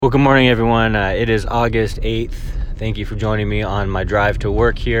Well, good morning, everyone. It is August 8th. Thank you for joining me on my drive to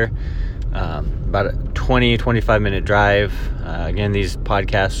work here. About a 25 minute drive. Again, these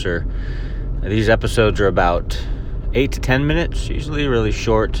episodes are about 8 to 10 minutes, usually really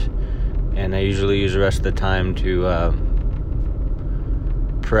short. And I usually use the rest of the time to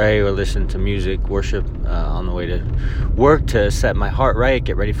pray or listen to music, worship on the way to work to set my heart right,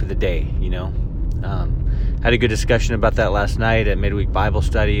 get ready for the day, Had a good discussion about that last night at midweek Bible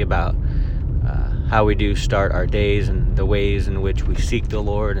study about how we do start our days and the ways in which we seek the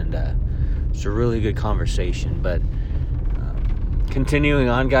Lord, and it's a really good conversation. But continuing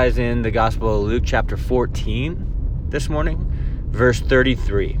on, guys, in the Gospel of Luke chapter 14 this morning, verse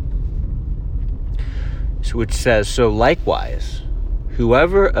 33, which says, "So likewise,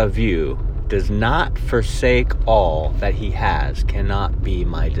 whoever of you does not forsake all that he has cannot be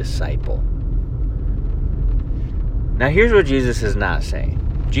my disciple." Now, here's what Jesus is not saying.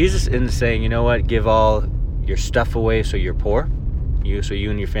 Jesus isn't saying, give all your stuff away so you're poor. So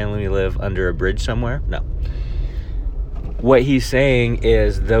you and your family live under a bridge somewhere. No. What he's saying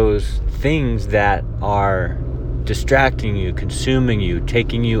is those things that are distracting you, consuming you,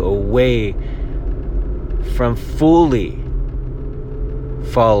 taking you away from fully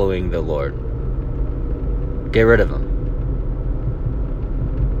following the Lord. Get rid of them.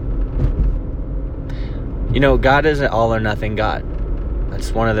 God isn't all or nothing God.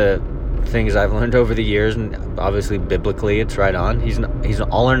 That's one of the things I've learned over the years, and obviously biblically it's right on. He's an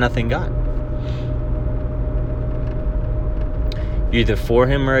all or nothing God. You're either for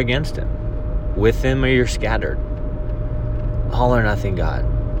him or against him, with him or you're scattered. All or nothing God.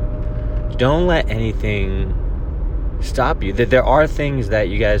 Don't let anything stop you. That there are things that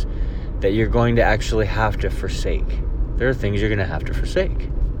that you're going to actually have to forsake. There are things you're going to have to forsake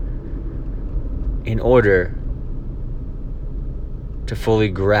in order to fully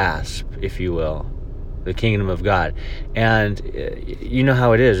grasp, if you will, the kingdom of God. And you know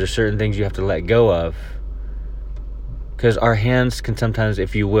how it is. There's certain things you have to let go of, because our hands can sometimes,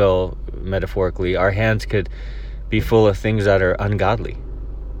 if you will, metaphorically, our hands could be full of things that are ungodly,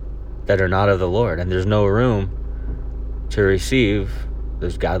 that are not of the Lord, and there's no room to receive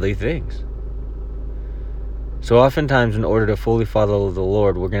those godly things. So oftentimes, in order to fully follow the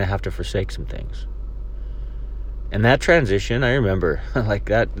Lord, we're going to have to forsake some things. And that transition, I remember,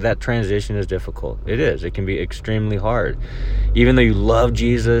 that transition is difficult. It is. It can be extremely hard. Even though you love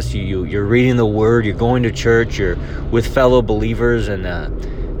Jesus, you're reading the Word, you're going to church, you're with fellow believers, and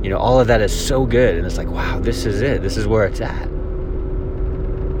all of that is so good. And it's like, wow, this is it. This is where it's at.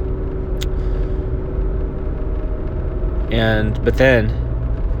 But then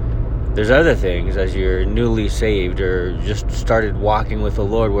there's other things as you're newly saved or just started walking with the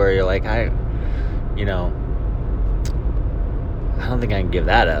Lord, where you're like, I don't think I can give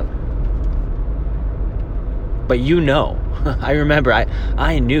that up. But I remember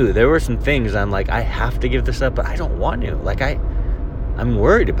I knew there were some things I'm like, I have to give this up, but I don't want to. I'm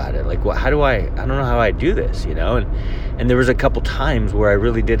worried about it. I don't know how I do this, And there was a couple times where I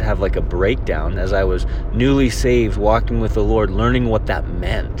really did have a breakdown as I was newly saved, walking with the Lord, learning what that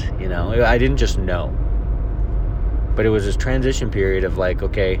meant, I didn't just know. But it was this transition period of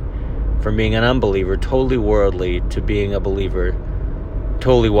from being an unbeliever, totally worldly, to being a believer,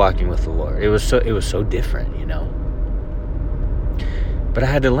 totally walking with the Lord. It was so different, But I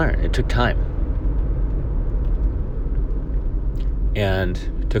had to learn. It took time. And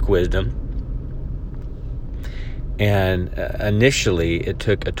it took wisdom. And initially, it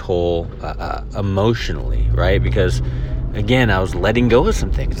took a toll emotionally, right? Because, again, I was letting go of some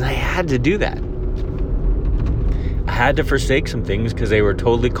things, and I had to do that. I had to forsake some things because they were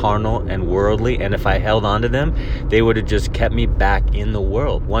totally carnal and worldly, and if I held on to them, they would have just kept me back in the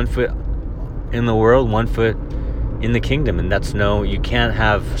world. 1 foot in the world, 1 foot in the kingdom, and you can't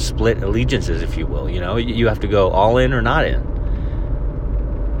have split allegiances, if you will. You have to go all in or not in.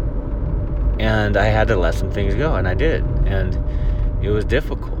 And I had to let some things go, and I did, and it was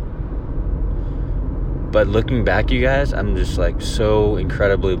difficult. But looking back, you guys, I'm just so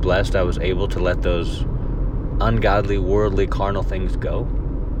incredibly blessed I was able to let those ungodly, worldly, carnal things go.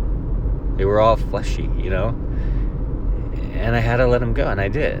 They were all fleshy, and I had to let them go, and I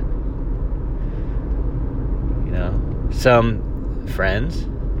did. Some friends,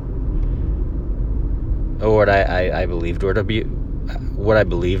 or what I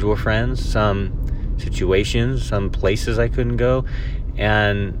believed were friends, some situations, some places I couldn't go,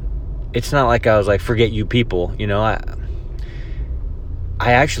 and it's not like I was forget you people,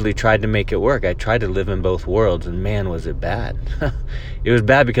 I actually tried to make it work. I tried to live in both worlds, and man, was it bad. It was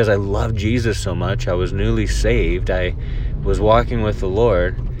bad because I loved Jesus so much. I was newly saved. I was walking with the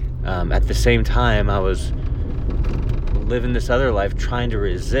Lord, At the same time, I was living this other life trying to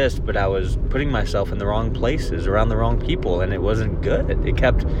resist, but I was putting myself in the wrong places, around the wrong people, and it wasn't good. It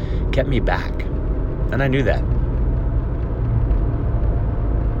kept me back. And I knew that.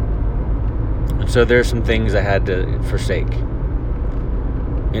 And so there's some things I had to forsake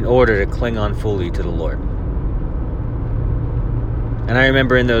in order to cling on fully to the Lord. And I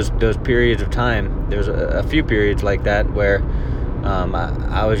remember in those periods of time, there's a few periods like that where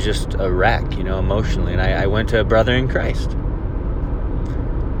I was just a wreck, emotionally. And I went to a brother in Christ.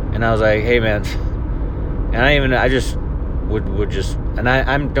 And I was like, hey, man. And I just would just, and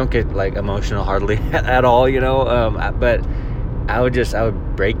I don't get like emotional hardly at all, but I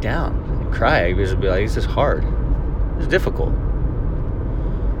would break down and cry. I would be like, this is hard. It's difficult.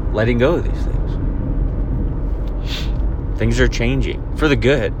 Letting go of these things. Things are changing for the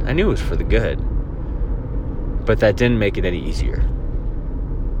good. I knew it was for the good. But that didn't make it any easier.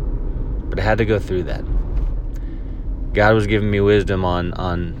 But I had to go through that. God was giving me wisdom on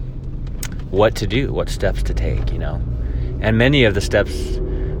what to do, what steps to take, And many of the steps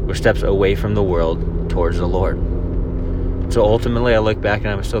were steps away from the world towards the Lord. So ultimately, I look back and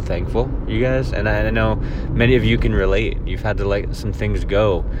I'm so thankful, you guys. And I know many of you can relate. You've had to let some things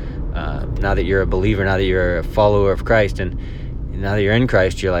go. Now that you're a believer, now that you're a follower of Christ, and now that you're in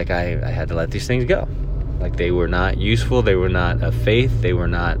Christ, you're like, I had to let these things go. Like, they were not useful, they were not of faith, they were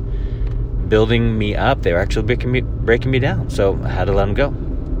not building me up, they were actually breaking me down. So I had to let them go.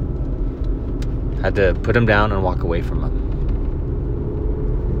 I had to put them down and walk away from them.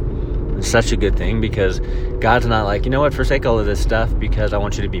 It's such a good thing, because God's not like, forsake all of this stuff because I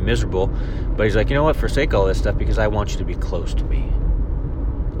want you to be miserable. But he's like, forsake all this stuff because I want you to be close to me.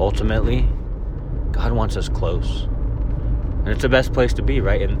 Ultimately, God wants us close. And it's the best place to be,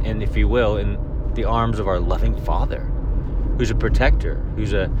 right? And if you will, in the arms of our loving Father, who's a protector,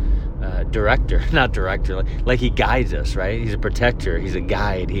 who's a director, not director, like he guides us, right? He's a protector, he's a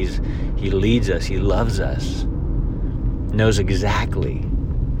guide, he leads us, he loves us, knows exactly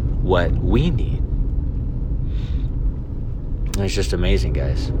what we need. And it's just amazing,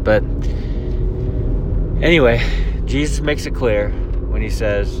 guys. But anyway, Jesus makes it clear when he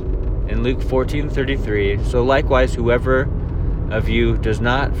says in Luke 14:33, so likewise whoever of you does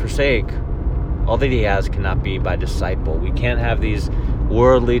not forsake all that he has cannot be my disciple. We can't have these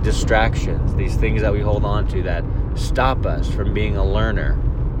worldly distractions, these things that we hold on to that stop us from being a learner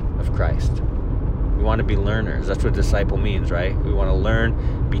of Christ. We want to be learners. That's what disciple means, right? We want to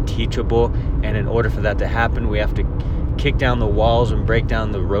learn, be teachable, and in order for that to happen, we have to kick down the walls and break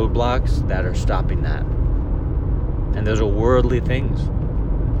down the roadblocks that are stopping that. And those are worldly things.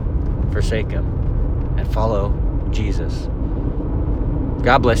 Forsake them and follow Jesus.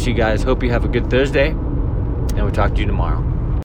 God bless you guys. Hope you have a good Thursday, and we'll talk to you tomorrow.